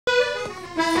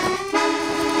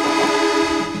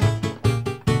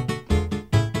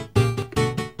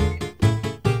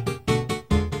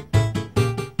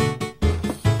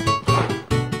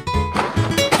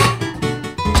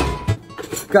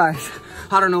Guys,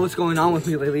 I don't know what's going on with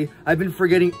me lately. I've been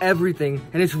forgetting everything,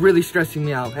 and it's really stressing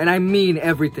me out, and I mean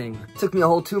everything. It took me a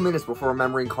whole 2 minutes before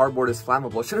remembering cardboard is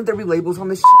flammable. Shouldn't there be labels on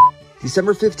this shit?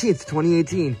 December 15th,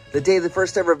 2018, the day the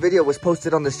first ever video was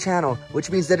posted on this channel,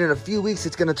 which means that in a few weeks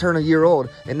it's gonna turn a year old,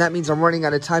 and that means I'm running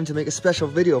out of time to make a special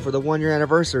video for the 1-year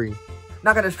anniversary.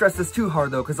 Not gonna stress this too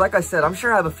hard though, because like I said, I'm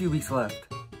sure I have a few weeks left.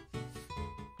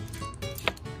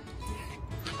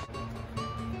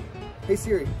 Hey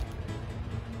Siri,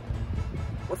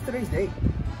 what's today's date?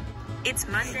 It's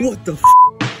Monday. What the f?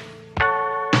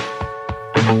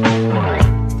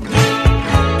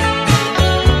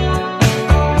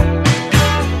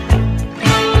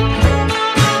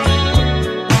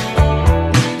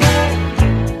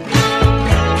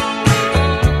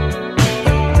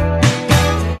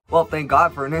 Well, thank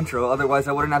God for an intro, otherwise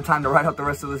I wouldn't have time to write out the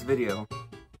rest of this video.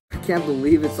 I can't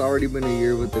believe it's already been a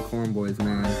year with the Cornbois,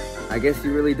 man. I guess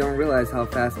you really don't realize how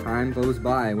fast time goes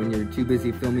by when you're too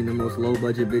busy filming the most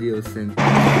low-budget videos since.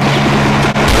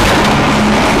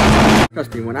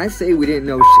 Trust me, when I say we didn't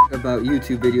know shit about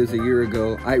YouTube videos a year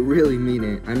ago, I really mean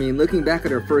it. I mean, looking back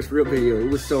at our first real video, it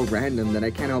was so random that I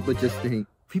can't help but just think,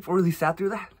 people really sat through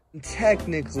that?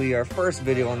 Technically, our first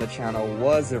video on the channel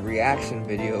was a reaction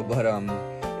video, but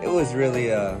it was really,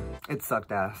 it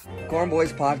sucked ass.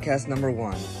 Cornbois podcast number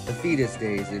 1, the fetus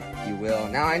days, if you will.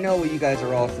 Now, I know what you guys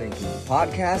are all thinking.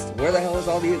 Podcast? Where the hell is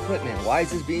all the equipment? Why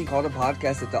is this being called a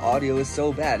podcast if the audio is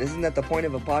so bad? Isn't that the point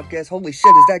of a podcast? Holy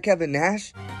shit, is that Kevin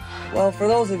Nash? Well, for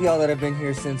those of y'all that have been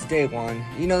here since day one,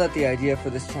 you know that the idea for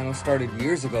this channel started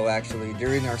years ago, actually,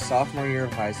 during our sophomore year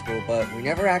of high school, but we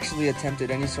never actually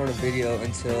attempted any sort of video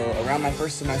until around my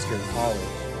first semester in college.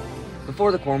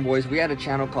 Before the Cornbois, we had a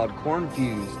channel called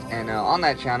Cornfused, and on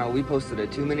that channel, we posted a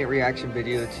 2-minute reaction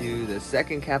video to the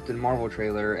second Captain Marvel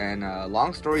trailer, and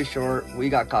long story short, we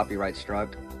got copyright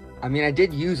struck. I mean, I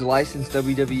did use licensed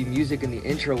WWE music in the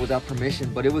intro without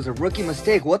permission, but it was a rookie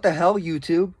mistake. What the hell,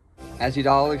 YouTube? As you'd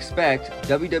all expect,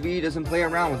 WWE doesn't play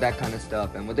around with that kind of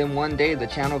stuff, and within 1 day, the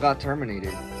channel got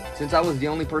terminated. Since I was the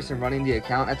only person running the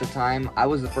account at the time, I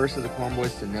was the first of the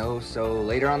Cornbois to know, so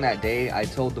later on that day, I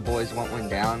told the boys what went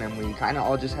down, and we kinda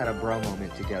all just had a bro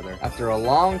moment together. After a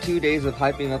long 2 days of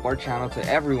hyping up our channel to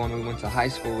everyone we went to high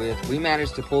school with, we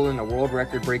managed to pull in a world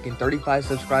record-breaking 35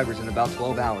 subscribers in about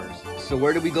 12 hours. So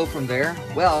where did we go from there?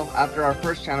 Well, after our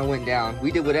first channel went down,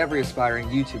 we did what every aspiring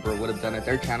YouTuber would have done if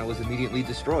their channel was immediately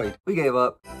destroyed. We gave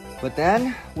up. But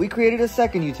then, we created a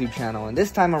second YouTube channel, and this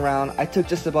time around, I took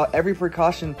just about every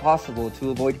precaution possible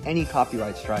to avoid any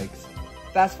copyright strikes.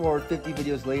 Fast forward 50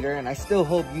 videos later, and I still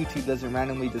hope YouTube doesn't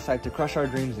randomly decide to crush our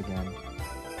dreams again.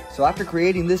 So after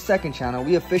creating this second channel,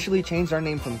 we officially changed our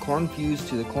name from Cornfused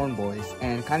to the Cornbois,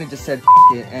 and kinda just said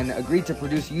F it, and agreed to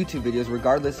produce YouTube videos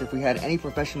regardless if we had any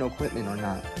professional equipment or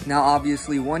not. Now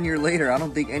obviously, 1 year later, I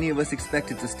don't think any of us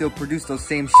expected to still produce those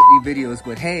same shitty videos,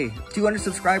 but hey, 200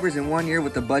 subscribers in 1 year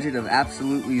with a budget of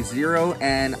absolutely zero,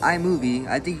 and iMovie,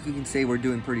 I think you can say we're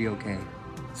doing pretty okay.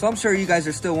 So I'm sure you guys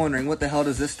are still wondering, what the hell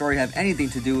does this story have anything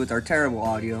to do with our terrible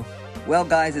audio? Well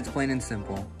guys, it's plain and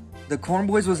simple. The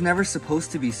Cornbois was never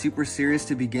supposed to be super serious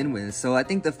to begin with, so I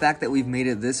think the fact that we've made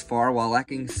it this far while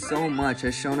lacking so much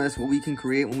has shown us what we can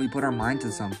create when we put our mind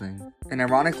to something. And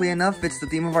ironically enough, it's the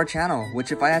theme of our channel,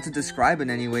 which if I had to describe in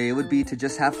any way, it would be to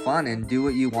just have fun and do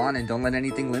what you want and don't let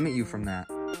anything limit you from that.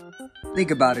 Think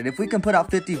about it, if we can put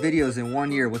out 50 videos in 1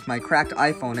 year with my cracked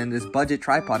iPhone and this budget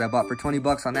tripod I bought for 20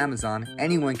 bucks on Amazon,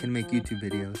 anyone can make YouTube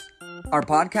videos. Our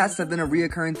podcasts have been a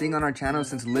reoccurring thing on our channel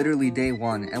since literally day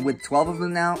one, and with 12 of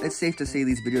them now, it's safe to say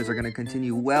these videos are going to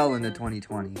continue well into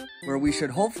 2020, where we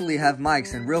should hopefully have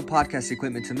mics and real podcast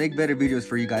equipment to make better videos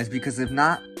for you guys, because if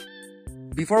not...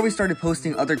 Before we started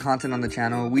posting other content on the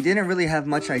channel, we didn't really have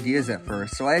much ideas at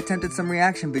first, so I attempted some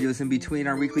reaction videos in between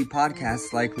our weekly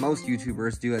podcasts like most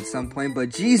YouTubers do at some point, but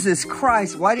Jesus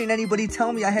Christ, why didn't anybody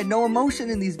tell me I had no emotion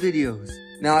in these videos?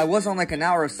 Now, I was on like an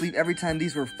hour of sleep every time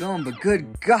these were filmed, but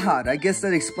good God, I guess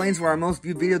that explains why our most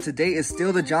viewed video to date is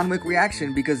still the John Wick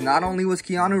reaction, because not only was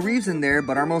Keanu Reeves in there,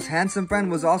 but our most handsome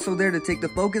friend was also there to take the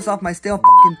focus off my stale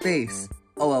f***ing face.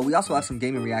 Oh well, we also have some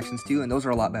gaming reactions too, and those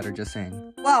are a lot better, just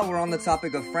saying. While we're on the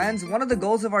topic of friends, one of the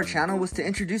goals of our channel was to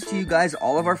introduce to you guys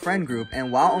all of our friend group,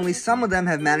 and while only some of them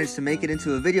have managed to make it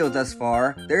into a video thus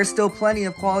far, there is still plenty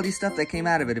of quality stuff that came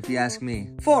out of it if you ask me.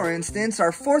 For instance,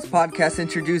 our fourth podcast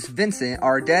introduced Vincent,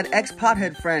 our dead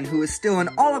ex-pothead friend who is still in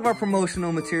all of our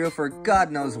promotional material for God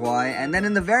knows why, and then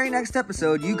in the very next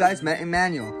episode, you guys met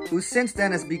Emanuel, who since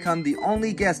then has become the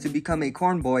only guest to become a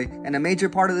Cornbois and a major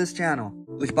part of this channel.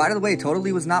 Which, by the way,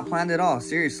 totally was not planned at all,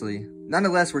 seriously.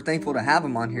 Nonetheless, we're thankful to have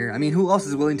him on here. I mean, who else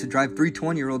is willing to drive 3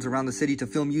 20-year-olds around the city to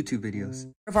film YouTube videos?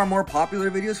 One of our more popular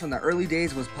videos from the early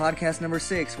days was podcast number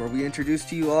 6, where we introduced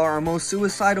to you all our most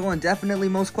suicidal and definitely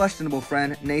most questionable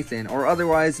friend, Nathan, or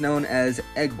otherwise known as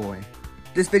Egg Boy.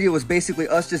 This video was basically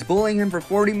us just bullying him for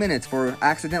 40 minutes for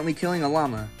accidentally killing a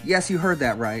llama. Yes, you heard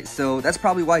that right, so that's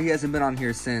probably why he hasn't been on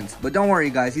here since. But don't worry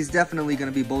guys, he's definitely going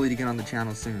to be bullied again on the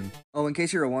channel soon. Oh, in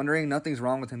case you were wondering, nothing's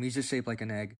wrong with him, he's just shaped like an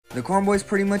egg. The Cornbois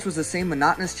pretty much was the same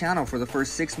monotonous channel for the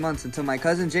first 6 months until my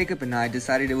cousin Jacob and I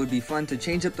decided it would be fun to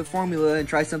change up the formula and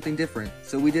try something different.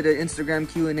 So we did an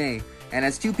Instagram Q&A. And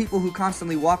as 2 people who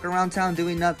constantly walk around town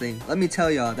doing nothing, let me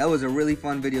tell y'all, that was a really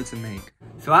fun video to make.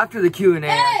 So after the Q&A...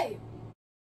 Hey!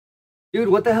 Dude,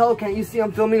 what the hell? Can't you see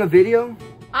I'm filming a video?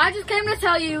 I just came to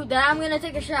tell you that I'm gonna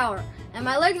take a shower, and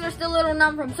my legs are still a little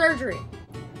numb from surgery.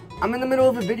 I'm in the middle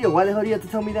of a video. Why the hell do you have to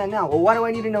tell me that now? Well, why do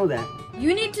I need to know that?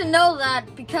 You need to know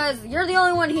that because you're the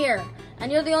only one here, and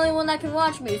you're the only one that can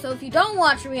watch me, so if you don't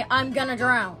watch me, I'm gonna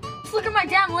drown. Just look at my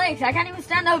damn legs, I can't even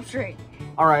stand up straight.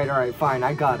 Alright, fine,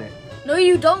 I got it. No,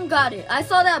 you don't got it. I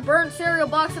saw that burnt cereal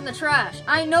box in the trash.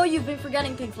 I know you've been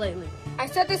forgetting things lately. I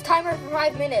set this timer for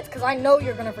 5 minutes because I know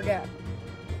you're gonna forget.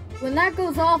 When that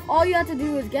goes off, all you have to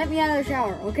do is get me out of the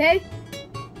shower, okay?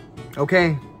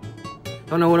 Okay.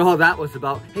 Don't know what all that was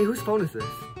about. Hey, whose phone is this?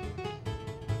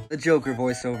 The Joker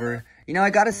voiceover. You know, I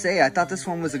gotta say, I thought this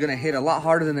one was gonna hit a lot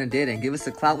harder than it did and give us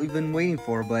the clout we've been waiting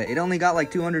for, but it only got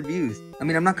like 200 views. I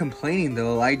mean, I'm not complaining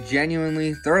though. I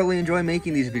genuinely, thoroughly enjoy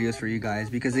making these videos for you guys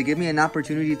because they give me an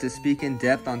opportunity to speak in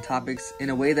depth on topics in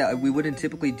a way that we wouldn't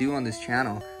typically do on this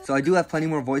channel. So I do have plenty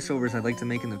more voiceovers I'd like to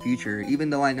make in the future, even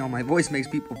though I know my voice makes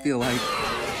people feel like...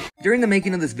 During the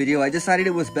making of this video, I decided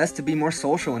it was best to be more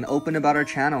social and open about our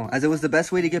channel, as it was the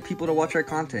best way to get people to watch our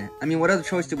content. I mean, what other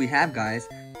choice do we have, guys?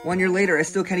 1 year later, I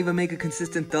still can't even make a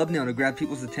consistent thumbnail to grab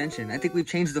people's attention. I think we've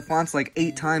changed the fonts like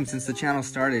 8 times since the channel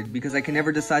started, because I can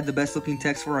never decide the best looking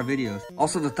text for our videos.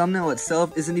 Also, the thumbnail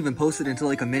itself isn't even posted until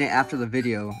like a minute after the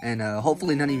video, and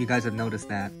hopefully none of you guys have noticed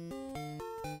that.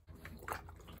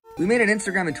 We made an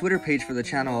Instagram and Twitter page for the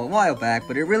channel a while back,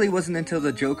 but it really wasn't until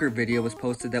the Joker video was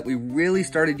posted that we really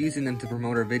started using them to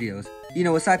promote our videos. You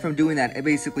know, aside from doing that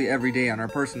basically every day on our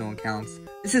personal accounts.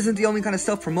 This isn't the only kind of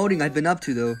self-promoting I've been up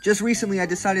to though. Just recently I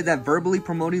decided that verbally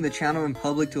promoting the channel in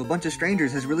public to a bunch of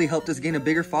strangers has really helped us gain a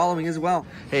bigger following as well.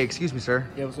 Hey, excuse me sir.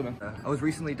 Yeah, what's up, man? I was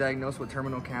recently diagnosed with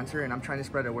terminal cancer and I'm trying to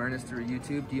spread awareness through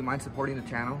YouTube. Do you mind supporting the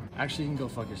channel? Actually, you can go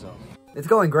fuck yourself. It's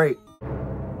going great.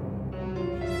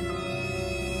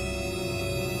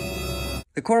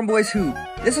 The Cornbois Hoop.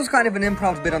 This was kind of an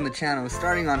improv bit on the channel,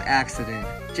 starting on accident.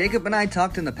 Jacob and I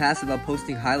talked in the past about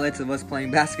posting highlights of us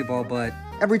playing basketball, but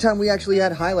Every time we actually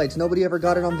had highlights, nobody ever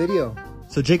got it on video.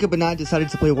 So Jacob and I decided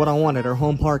to play one-on-one at our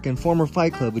home park and former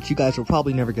fight club, which you guys will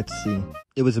probably never get to see.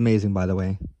 It was amazing, by the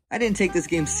way. I didn't take this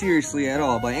game seriously at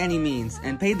all by any means,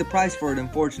 and paid the price for it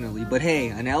unfortunately, but hey,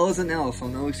 an L is an L, so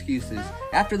no excuses.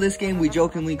 After this game, we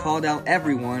jokingly called out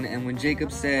everyone, and when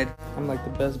Jacob said, I'm like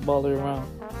the best baller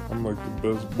around. I'm like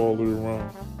the best baller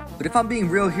around. But if I'm being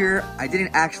real here, I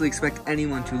didn't actually expect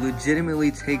anyone to legitimately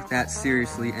take that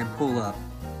seriously and pull up.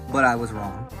 But I was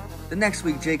wrong. The next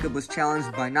week, Jacob was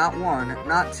challenged by not one,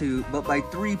 not two, but by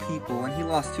 3 people, and he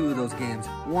lost 2 of those games.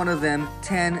 One of them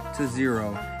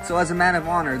 10-0. So as a man of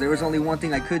honor, there was only one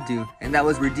thing I could do, and that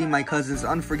was redeem my cousin's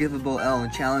unforgivable L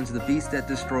and challenge the beast that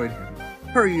destroyed him.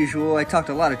 Per usual, I talked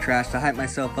a lot of trash to hype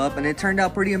myself up, and it turned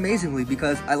out pretty amazingly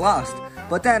because I lost.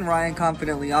 But then Ryan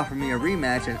confidently offered me a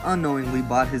rematch and unknowingly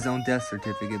bought his own death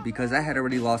certificate because I had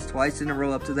already lost twice in a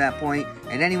row up to that point,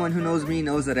 and anyone who knows me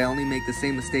knows that I only make the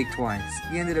same mistake twice.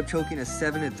 He ended up choking a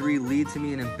 7-3 lead to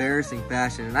me in embarrassing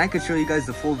fashion, and I could show you guys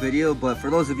the full video, but for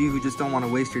those of you who just don't want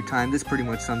to waste your time, this pretty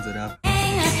much sums it up.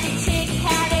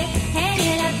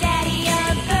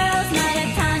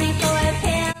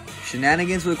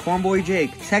 Shenanigans with Cornbois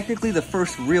Jake, technically the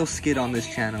first real skit on this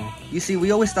channel. You see,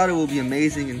 we always thought it would be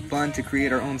amazing and fun to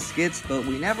create our own skits, but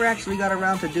we never actually got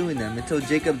around to doing them until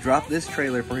Jacob dropped this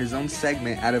trailer for his own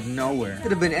segment out of nowhere. It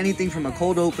could have been anything from a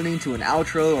cold opening to an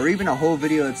outro or even a whole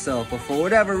video itself, but for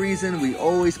whatever reason, we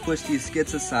always pushed these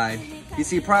skits aside. You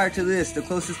see, prior to this, the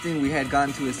closest thing we had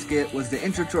gotten to a skit was the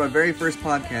intro to our very first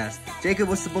podcast. Jacob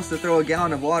was supposed to throw a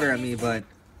gallon of water at me, but...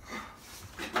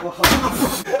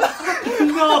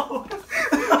 No!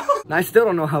 And I still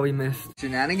don't know how we missed.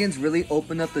 Shenanigans really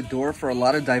opened up the door for a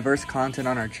lot of diverse content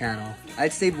on our channel.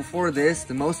 I'd say before this,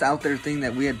 the most out there thing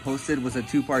that we had posted was a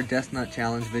 2-part Death Nut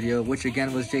Challenge video, which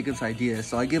again was Jacob's idea,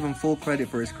 so I give him full credit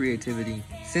for his creativity.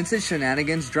 Since his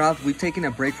Shenanigans dropped, we've taken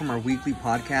a break from our weekly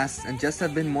podcasts and just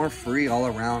have been more free all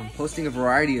around, posting a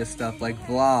variety of stuff like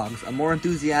vlogs, a more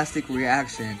enthusiastic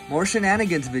reaction, more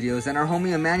Shenanigans videos, and our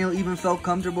homie Emanuel even felt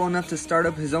comfortable enough to start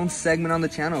up his own segment on the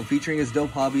channel featuring his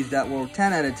dope hobbies that will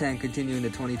 10 out of 10 continue into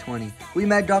 2020. We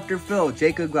met Dr. Phil,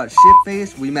 Jacob got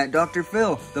shit-faced, we met Dr.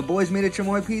 Phil, the boys made a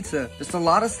chamoy pizza. Just a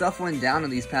lot of stuff went down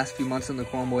in these past few months in the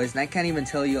Cornbois, and I can't even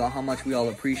tell you how much we all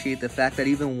appreciate the fact that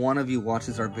even one of you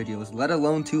watches our videos, let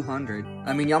alone 200.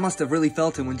 I mean, y'all must have really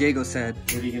felt it when Diego said,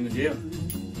 "What are you gonna do?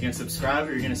 You gonna subscribe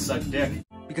or you're gonna suck dick?"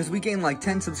 Because we gained like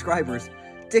 10 subscribers.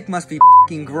 Dick must be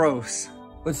f***ing gross.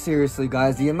 But seriously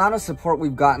guys, the amount of support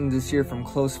we've gotten this year from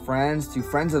close friends, to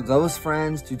friends of those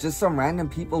friends, to just some random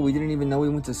people we didn't even know we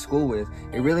went to school with,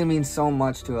 it really means so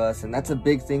much to us, and that's a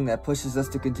big thing that pushes us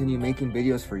to continue making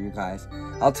videos for you guys.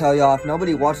 I'll tell y'all, if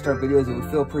nobody watched our videos, it would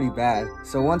feel pretty bad.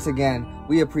 So once again,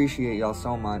 we appreciate y'all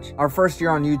so much. Our first year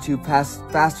on YouTube passed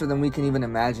faster than we can even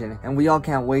imagine, and we all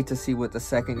can't wait to see what the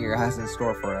second year has in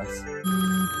store for us.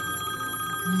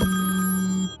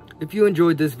 If you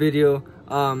enjoyed this video,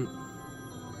 God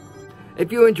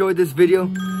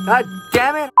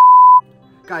damn it!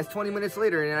 Guys, 20 minutes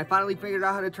later, and I finally figured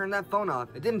out how to turn that phone off.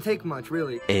 It didn't take much,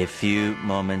 really. A few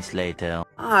moments later.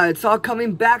 It's all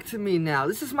coming back to me now.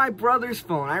 This is my brother's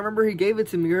phone. I remember he gave it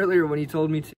to me earlier when he told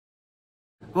me to.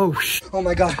 Oh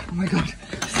my god,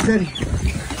 Steady.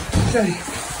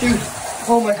 Dude,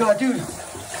 oh my god, dude.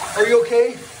 Are you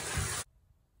okay?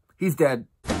 He's dead.